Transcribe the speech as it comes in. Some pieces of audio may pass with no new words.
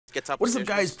Get top. What is up,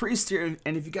 guys? Priest here,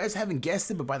 and if you guys haven't guessed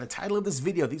it, but by the title of this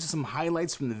video, these are some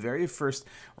highlights from the very first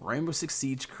Rainbow Six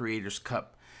Siege Creators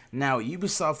Cup. Now,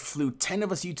 Ubisoft flew 10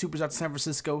 of us YouTubers out to San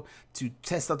Francisco to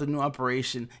test out the new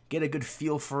operation, get a good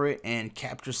feel for it, and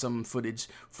capture some footage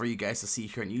for you guys to see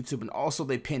here on YouTube. And also,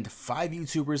 they pinned 5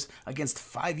 YouTubers against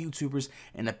 5 YouTubers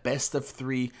in a best of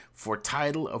 3 for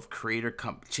title of Creator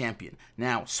Cup champion.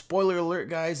 Now, spoiler alert,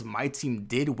 guys, my team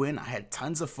did win. I had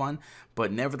tons of fun,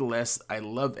 but nevertheless, I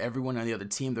love everyone on the other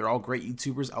team. They're all great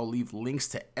YouTubers. I'll leave links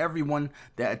to everyone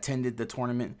that attended the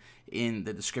tournament in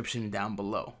the description down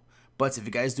below. But if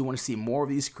you guys do want to see more of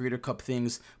these Creator Cup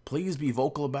things, please be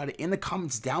vocal about it in the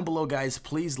comments down below, guys.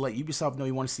 Please let Ubisoft know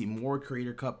you want to see more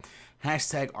Creator Cup.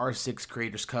 Hashtag R6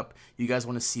 Creators Cup. You guys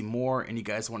want to see more, and you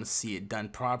guys want to see it done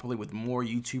properly with more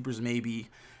YouTubers maybe,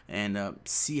 and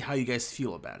see how you guys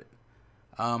feel about it.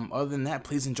 Other than that,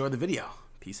 please enjoy the video.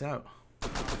 Peace out.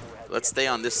 Let's stay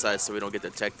on this side so we don't get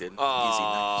detected. Easy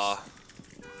knives.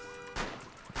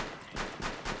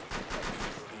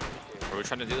 Are we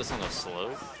trying to do this on the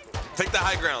slope? Take the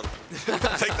high ground.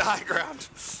 Take the high ground.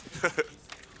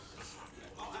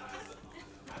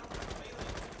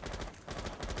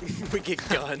 We get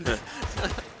gunned.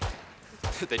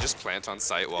 They just plant on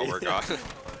site while we're gone.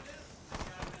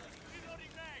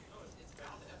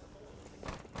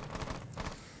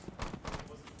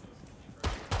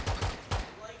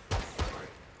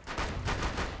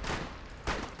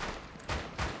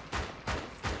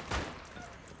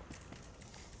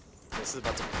 This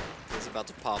is about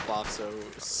to pop off so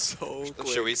quick.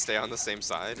 Should we stay on the same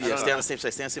side? Yeah, stay on the same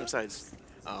side. Stay on the same sides.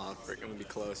 Oh, freaking gonna be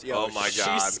close. Yo, oh my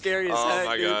god. She's scary as heck. Oh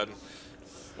my god.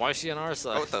 Why is she on our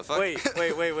side? Oh, what the fuck?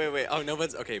 Wait. Oh,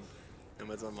 Nomad's okay.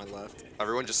 Nomad's on my left.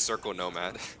 Everyone just circle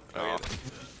Nomad.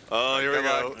 Oh, here we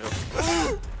go.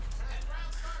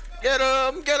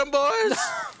 Get him, boys!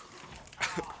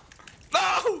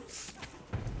 No!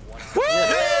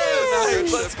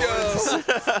 Yes! Let's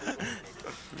go.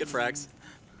 Good frags.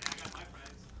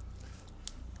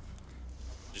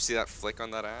 Did you see that flick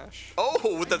on that Ash?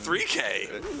 Oh, with the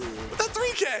 3K. With the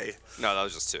 3K. No, that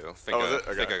was just 2. I think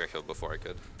I got killed before I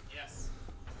could. Yes.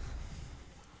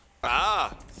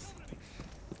 Ah.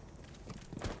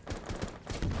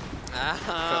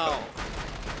 Ow.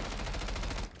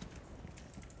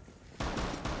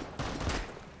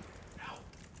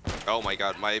 Oh my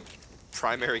god, my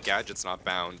primary gadget's not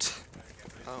bound.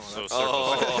 So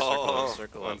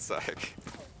circle. One sec.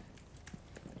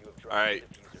 All right.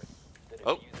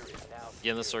 Oh.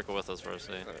 Get in the circle with us first.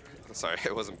 Sorry,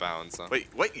 it wasn't bound. So. Wait,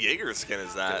 what Jaeger skin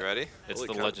is that? Get ready? It's Holy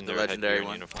the cow. legendary, legendary one.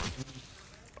 one. Uniform.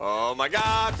 Oh my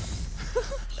god.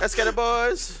 Let's get it,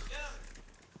 boys.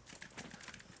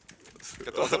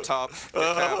 Get the one up top.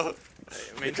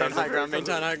 Maintain high ground.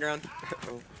 Maintain high ground.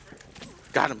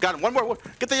 Got him. One more.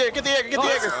 Get the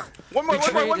Jaeger. One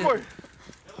more.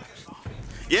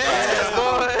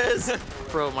 Yes, boys.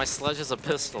 Bro, my sledge is a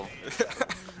pistol.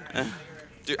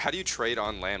 Dude, how do you trade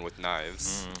on land with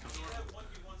knives?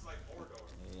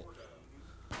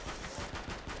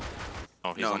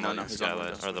 Oh, he's on the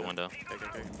skylight or the window.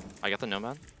 Okay. I got the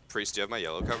Nomad. Priest, do you have my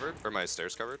yellow covered? Or my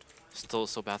stairs covered? Still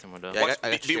bathroom window. Yeah,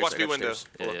 I got Watch me window.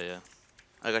 Yeah.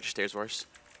 I got your stairs, Wars.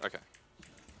 Okay.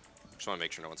 Just want to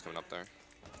make sure no one's coming up there.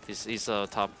 He's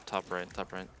top right.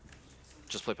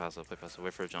 Just play passive.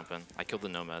 Wait for a jump in. I killed the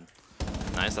Nomad.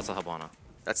 Nice. That's a Habana.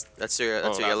 That's your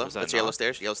yellow. That's your yellow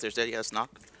stairs. Yellow stairs dead. Yes, knock.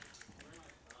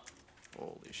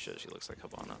 Holy shit, she looks like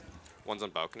Habana. One's on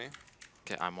balcony.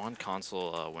 Okay, I'm on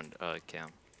console cam.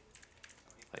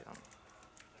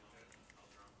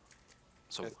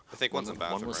 So I think one's in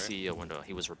bathroom, one was right? CEO window.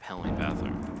 He was repelling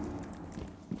bathroom.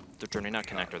 They're turning out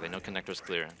connector. They know connector's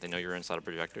clear. They know you're inside a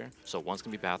projector. So one's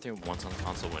gonna be bathroom, one's on the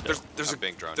console window. There's a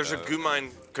big drone. There's a goo mine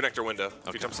connector window. If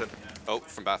Okay. he jumps in. Oh,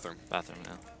 from bathroom. Bathroom,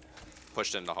 yeah.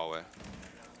 Pushed in the hallway.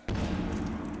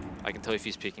 I can tell if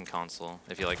he's peeking console.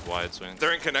 If you like wide swings.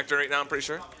 They're in connector right now. I'm pretty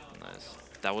sure. Nice.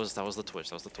 That was the twitch.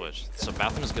 So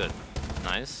bathroom is good.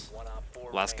 Nice.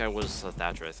 Last guy was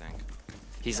Thatcher, I think.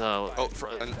 He's yeah.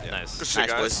 nice. Good shit,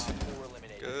 guys.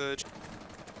 Good.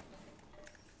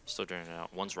 Still draining it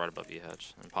out. One's right above E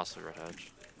hedge and possibly red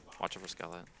hedge. Watch out for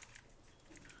skylight.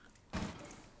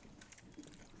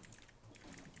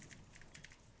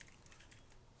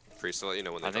 Priest, to let you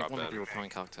know when they I think drop one will be in.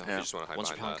 repelling cocktail. You just want to hide One's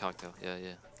behind repelling that. cocktail.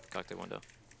 Yeah. Cocktail window.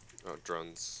 Oh,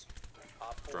 drones.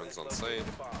 Drones on site.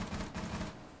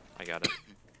 I got it.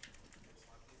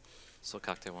 Still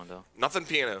cocktail window. Nothing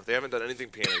piano. They haven't done anything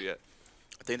piano yet.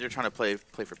 I think they're trying to play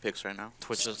for picks right now.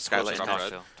 Twitch's Skylight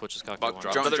cocktail. Twitch's cocktail Buck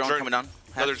window. drop. Drone Another coming down.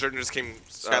 Another drone just came.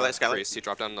 Skylight. Priest, he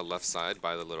dropped down the left side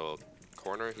by the little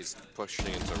corner. He's pushing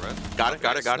into red. Got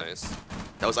it. Nice.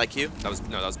 That was IQ? That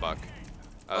was Buck.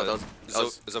 Oh, that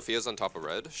was- Zophia's on top of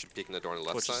red. She's peeking the door on the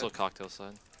left Which is side. still cocktail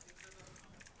side.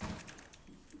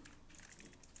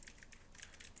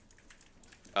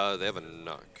 They have a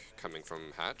knock coming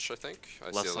from hatch, I think. I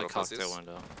Left see a side little cocktail fuzzies.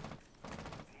 window.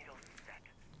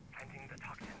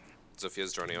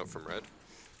 Zophia's droning out from red.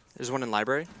 There's one in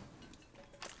library.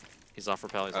 He's off for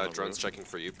pal. He's on the Drone's roof. checking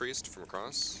for you, Priest, from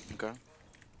across. Okay.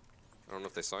 I don't know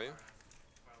if they saw you.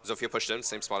 Zofia pushed in,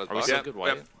 same spot as Are we Buck. still Yeah, good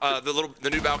white? the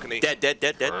new balcony. Dead.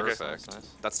 Perfect. Nice, nice.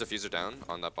 That's diffuser down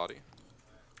on that body.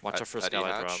 Watch out for a At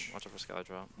skylight drop. E-hatch. Watch out for a skylight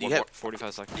drop. You One have- more,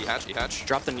 45 seconds. E-hatch, E-hatch.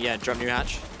 Drop the drop new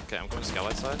hatch. Okay, I'm going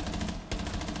skylight side.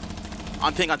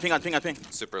 On ping.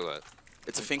 Super lit.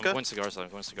 It's a I'm finka. going cigar side. I'm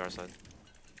going cigar side.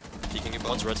 Peeking you both.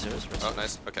 One's red stairs. Red Oh, stairs.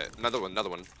 nice. Okay, another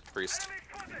one. Priest.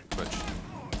 Twitch.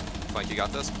 Flank, you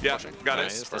got this? Yeah, Pushing. got it.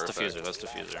 Nice. That's Perfect. diffuser. That's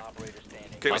diffuser.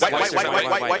 Okay, Last White, one,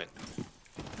 white, stairs, white.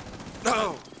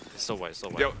 No. Still white.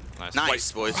 Still white. Yo. Nice.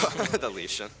 Nice, boys. The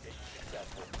Lesion.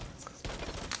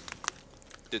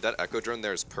 Dude, that echo drone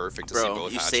there is perfect to see Bro,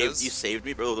 both you hatches. saved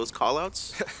me, bro. Those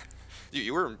callouts.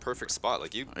 You were in perfect spot.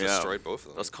 Like, you Yeah. destroyed both of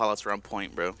them. Those callouts were on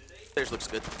point, bro. Theirs looks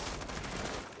good.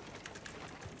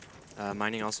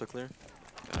 Mining also clear.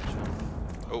 Gotcha.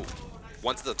 Oh,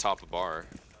 one to the top of bar.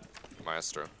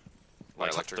 Maestro.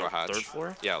 Like electrical hatch. Third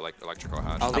floor? Yeah, like electrical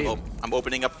hatch. I'll leave. I'm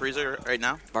opening up freezer right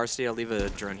now. Varsity, I'll leave a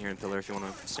drone here in pillar if you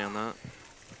want to stay on that.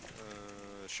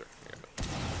 Sure. I got it.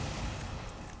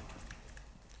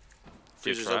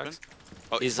 Freezer's Tracks. open.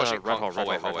 Oh, He's pushing red hole, red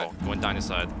hole, red hallway. hole. Going down his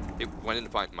side. It went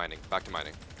into mining. Back to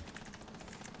mining.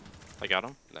 I got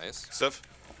him. Nice. Stuff.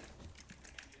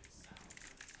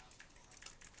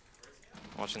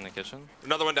 Watching the kitchen.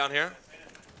 Another one down here.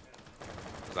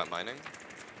 Is that mining?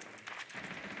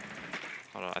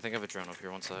 Hold on, I think I have a drone up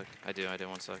here. One sec. I do.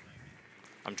 1 sec.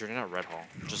 I'm droning out red hall.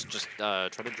 Just try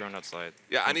to drone outside.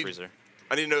 Yeah, I on need- freezer.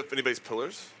 I need to know if anybody's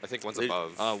pillars. I think one's Lead-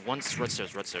 above. One's red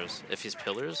stairs. Red stairs. If he's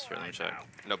pillars, here, let me check.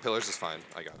 No, pillars is fine.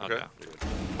 I got it. Okay.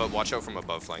 But watch out from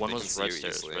above flank. One They was can see red you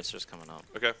stairs. easily. Red stairs coming up.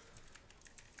 Okay.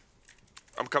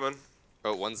 I'm coming.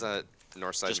 Oh, one's at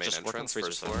north side main Just work on entrance, freezer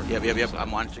first side. floor. Yep.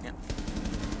 I'm watching it.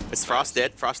 It's Frost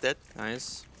dead.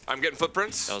 Nice. I'm getting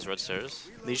footprints. That was red stairs.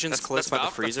 Legion's That's- close that's by the Valk,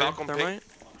 that's freezer. Valk on ping. Thermite.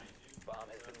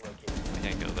 I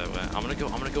can't go that way. I'm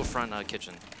gonna go front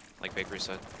kitchen, like bakery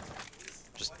side.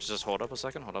 Just hold up a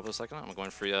second. I'm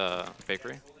going free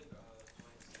bakery.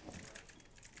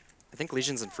 I think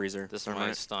Legion's in freezer. This is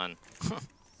my stun.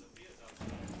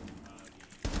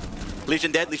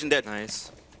 Legion dead.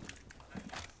 Nice.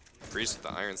 Freeze with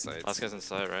the iron sights. Last guy's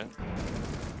inside, right?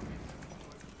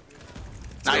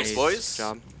 Nice, boys.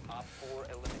 Job.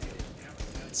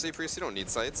 See, Priest, you don't need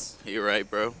sights. You're right,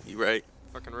 bro. You're right.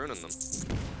 Fucking ruining them.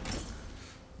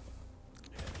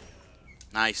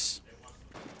 Nice.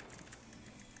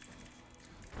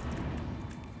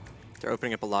 They're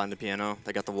opening up a lot in the piano.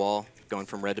 They got the wall going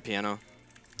from red to piano.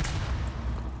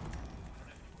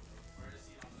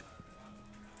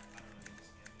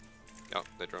 Oh,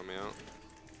 they drove me out.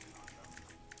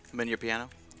 I'm in your piano.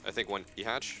 I think one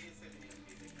E-hatch,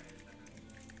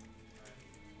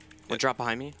 One drop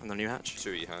behind me on the new hatch.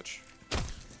 2 E-hatch.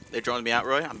 They droned me out,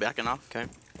 Roy. I'm backing off. Okay.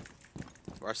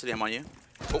 Varsity, I'm on you.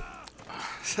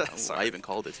 I Sorry, even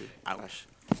called it too. Ouch.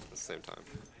 at the same time.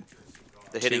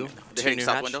 They're hitting. Two They're hitting new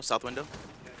south hatch. window. South window.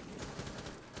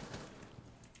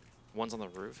 One's on the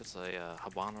roof. It's a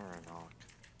Habana or a knock.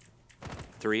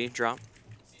 3 drop.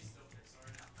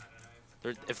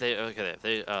 If they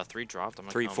 3 dropped, I'm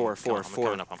gonna 3, come, 4, I'm 4, coming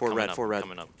 4, up, I'm 4 coming red, up, 4 red.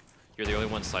 Coming up. You're the only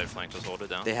one side flank. Just hold it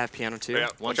down. They have piano too. Yeah.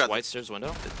 One's Watch out. white stairs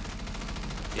window.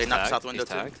 They knocked Tagged. south window He's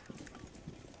too. tagged.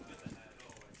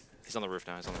 He's on the roof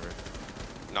now. He's on the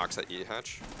roof. Knocks at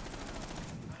E-hatch.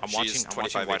 I'm She's watching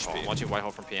 25 Whitehall. HP. I'm watching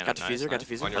Whitehall from piano. Got diffuser, Nice, got nice.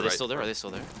 diffuser. On Are your they right, still there? bro. Are they still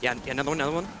there? Yeah,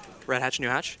 another one. Red hatch, new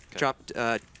hatch. Okay. Dropped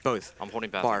both. I'm holding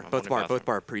bathroom. Bar, both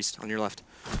bar. Priest on your left.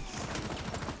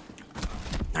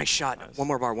 Nice shot. Nice. One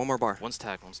more bar. One's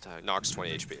tagged. One's tagged. Knocks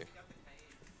 20 HP.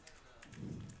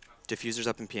 Diffuser's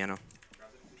up in piano.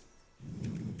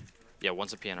 Yeah,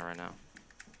 one's a piano right now.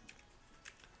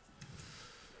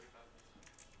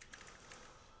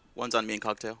 One's on me and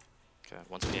cocktail. Okay,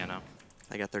 one's piano.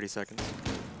 I got 30 seconds.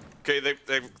 Okay, they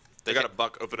got a can't-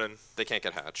 buck opening. They can't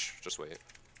get hatch. Just wait.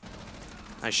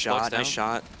 Nice shot. down. Nice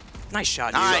shot. Nice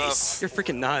shot. Nice. You're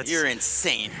freaking nuts. You're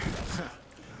insane.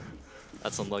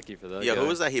 That's unlucky for that Yeah, guy. who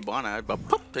was that Hibana? I about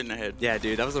popped in the head. Yeah,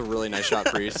 dude, that was a really nice shot,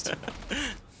 Priest.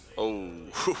 Oh.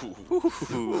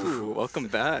 Ooh, welcome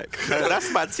back.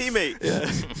 That's my teammate. Yeah.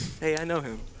 Hey, I know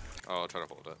him. Oh, I'll try to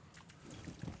hold it.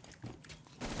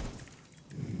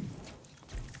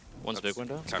 One's big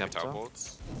window. It's Capital Capital.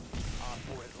 bolts.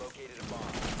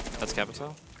 That's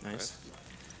Capital. Nice.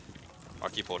 I'll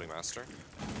keep holding master.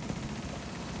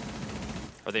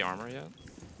 Are they armor yet?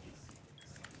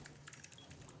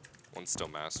 One's still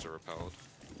master repelled.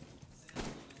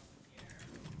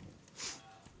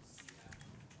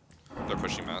 They're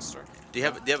pushing master. Do you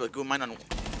have a good mind on?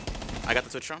 I got the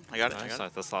switch on. I got it. I Nice, got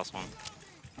it. that's the last one.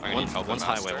 I'm gonna need help One's with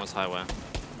highway, master. one's highway.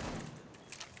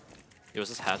 Yo, was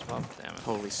this hatch pop? Damn it.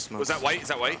 Holy smokes. Was that white? Is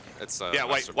that white? It's Yeah,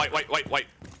 white, master. white.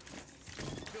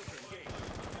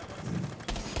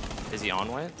 Is he on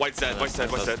white? White's dead, white's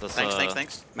dead, white's dead.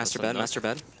 Thanks. Master That's bed, a master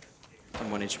bed. I'm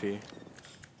 1 HP.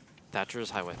 Thatcher's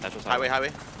highway, Thatcher's Highway. I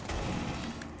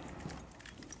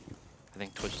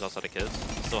think Twitch is outside of kids.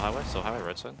 Still highway,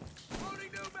 right side.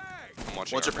 I'm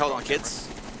watching. One's our repelled mid on kids.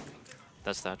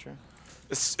 That's Thatcher.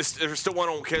 There's still one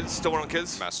on kids. Still one on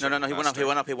kids. Master. No. He went up. master.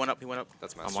 He went up.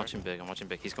 That's master. I'm watching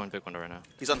big. He's going big window right now.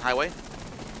 He's on highway.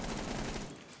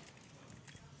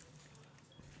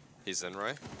 He's in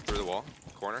right through the wall,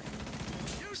 corner.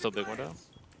 Still big window.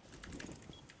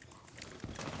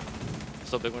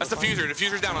 Still big window. That's diffuser.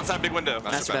 Diffuser's down outside big window.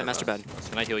 Master bed.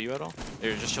 Can I heal you at all?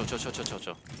 Here, just chill.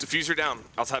 Diffuser down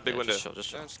outside big Yeah, window. Just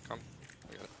chill. Yeah, just come.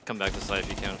 I got it. Come back this side if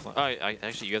you can. Oh,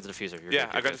 actually, you have the diffuser. You're Yeah, good,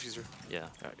 I you're got good. diffuser. Yeah.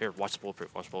 Here, watch the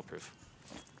bulletproof.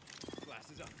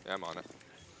 Yeah, I'm on it.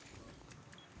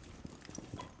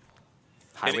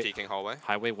 Highway, Peeking hallway.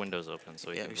 highway windows open,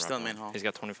 so he Yeah, can he's still in wrap main on. hall. He's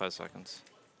got 25 seconds.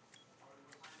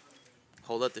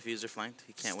 Hold up. Diffuser flanked.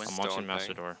 He can't win. I'm Still watching on master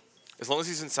thing. door. As long as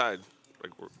he's inside.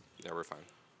 Like, we're fine.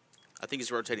 I think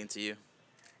he's rotating to you.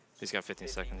 He's got 15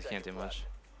 seconds. He can't do much.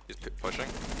 He's pushing.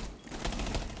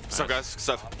 What's up, guys? What's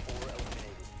up?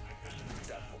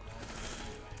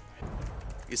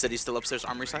 You said he's still upstairs,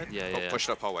 armory side. Yeah, Oh, yeah. pushed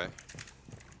up hallway.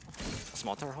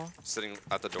 Small tower hall. Sitting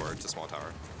at the door to small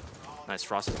tower. Nice.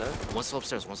 Frost is dead. One's still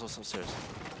upstairs.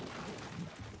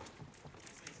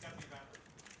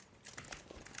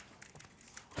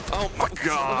 Oh my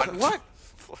God!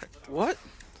 What?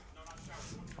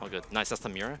 All good. Nice. That's the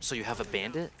mirror. So you have a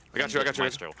bandit. I got you, I got you.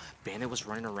 Maestro. Bandit was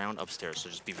running around upstairs, so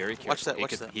just be very careful. Watch that,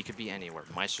 watch that. He could be anywhere.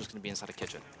 Maestro's gonna be inside a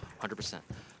kitchen. 100%.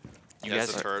 You Yeah,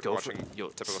 guys the turret go for watching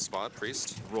typical spot.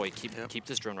 Priest. Roy, keep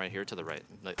this drone right here to the right.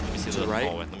 Let me see To the the right?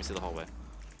 hallway. Let me see the hallway.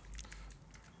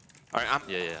 All right, I'm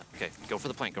Yeah. Okay. Go for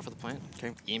the plant.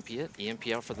 Okay. EMP it. EMP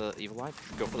out for the evil eye.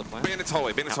 Go for the plant. Bandit's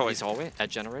hallway. Bandit's hallway. He's hallway at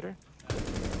generator.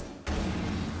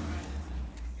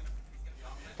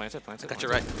 Plant it. Got you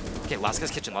right. Okay, last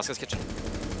guy's kitchen.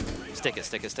 Stick it.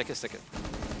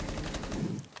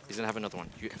 He's gonna have another one.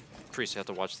 Priest, you have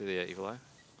to watch the evil eye.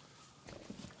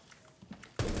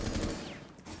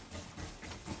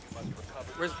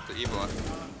 Where's the evil eye?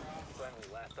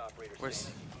 Where's?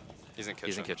 He's in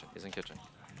kitchen. He's in kitchen.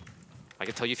 I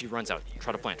can tell you if he runs out.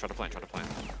 Try to plant.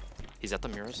 He's at the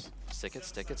mirrors. Stick it.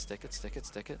 He's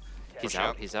Push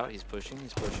out. out. He's pushing.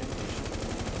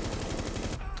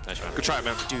 Nice shot. Good try,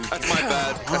 man. Dude. That's my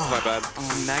bad. That's my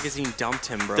bad. Magazine dumped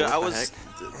him, bro. Dude, What I the was,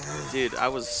 heck? dude, I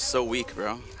was so weak,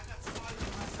 bro.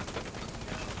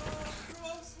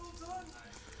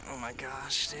 Oh my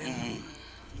gosh, dude.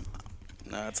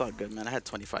 No, it's all good, man. I had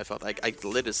 25 health. I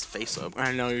lit his face up.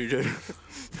 I know you did.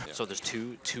 So there's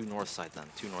two north side then.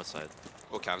 Two north side.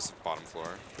 Well, Cav's bottom floor,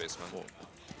 basement. Whoa.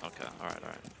 Okay. All right.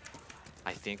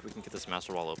 I think we can get this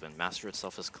master wall open. Master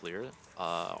itself is clear.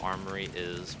 Armory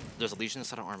is... There's a Legion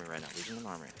inside of Armory right now. Legion and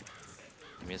Armory.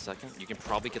 Give me a second. You can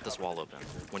probably get this wall open.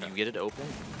 When you get it open...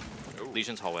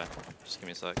 Legion's hallway. Just give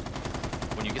me a sec.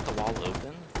 When you get the wall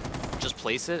open, just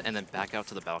place it and then back out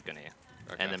to the balcony.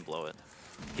 Okay. And then blow it.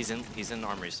 He's in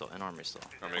Armory still. I'm Want me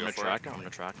to gonna go for track it? him. I'm gonna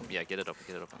track him. Yeah, get it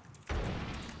open.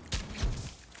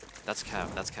 That's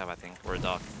Cav, I think. Or a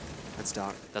Doc. That's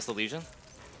Doc. That's the Legion?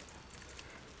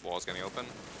 Wall's getting open.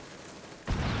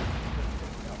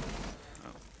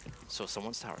 So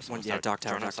someone's tower. Yeah, Doc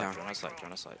tower, Drone Doc outside, tower.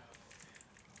 drone outside.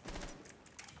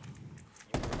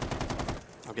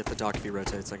 I'll get the Doc if he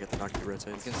rotates. I'm gonna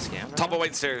scam right Top now. of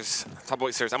white stairs.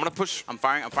 I'm gonna push. I'm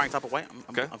firing top of white.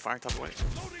 Okay. I'm firing top of white.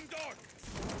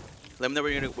 Let me know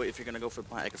where you're gonna wait. If you're gonna go for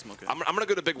plant, I can smoke it. I'm gonna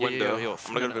go to big window.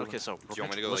 I'm gonna go to okay, so Do you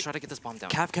want me to go, let's like- try to get this bomb down.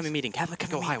 Cav coming meeting. Cav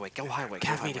coming Go meeting. highway.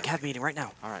 Cav meeting right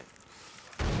now. All right.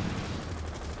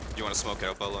 You want to smoke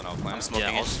out, Bolo, and I'll plant? I'm smoking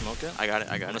Yeah, I'll it. smoke it. I got it.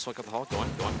 I'm gonna smoke up the hall. Going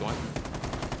for it.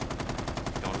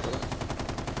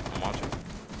 I'm watching.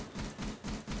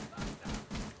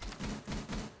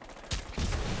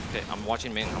 Okay, I'm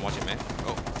watching main.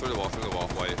 Oh, through the wall,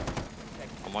 white.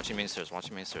 I'm watching main stairs.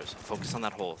 Focus on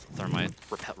that hole, thermite.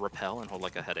 Repel and hold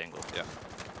like a head angle. Yeah.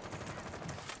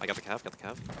 I got the Cav.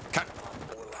 Cut.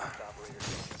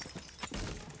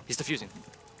 He's defusing.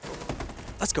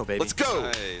 Let's go, baby. Let's go.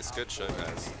 Nice, good show,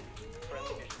 guys.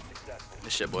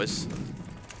 Good shit, boys.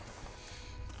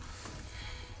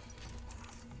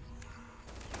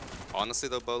 Honestly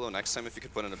though, Bolo, next time if you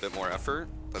could put in a bit more effort,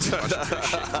 that'd be much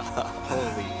appreciated.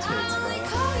 Holy tits,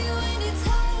 bro.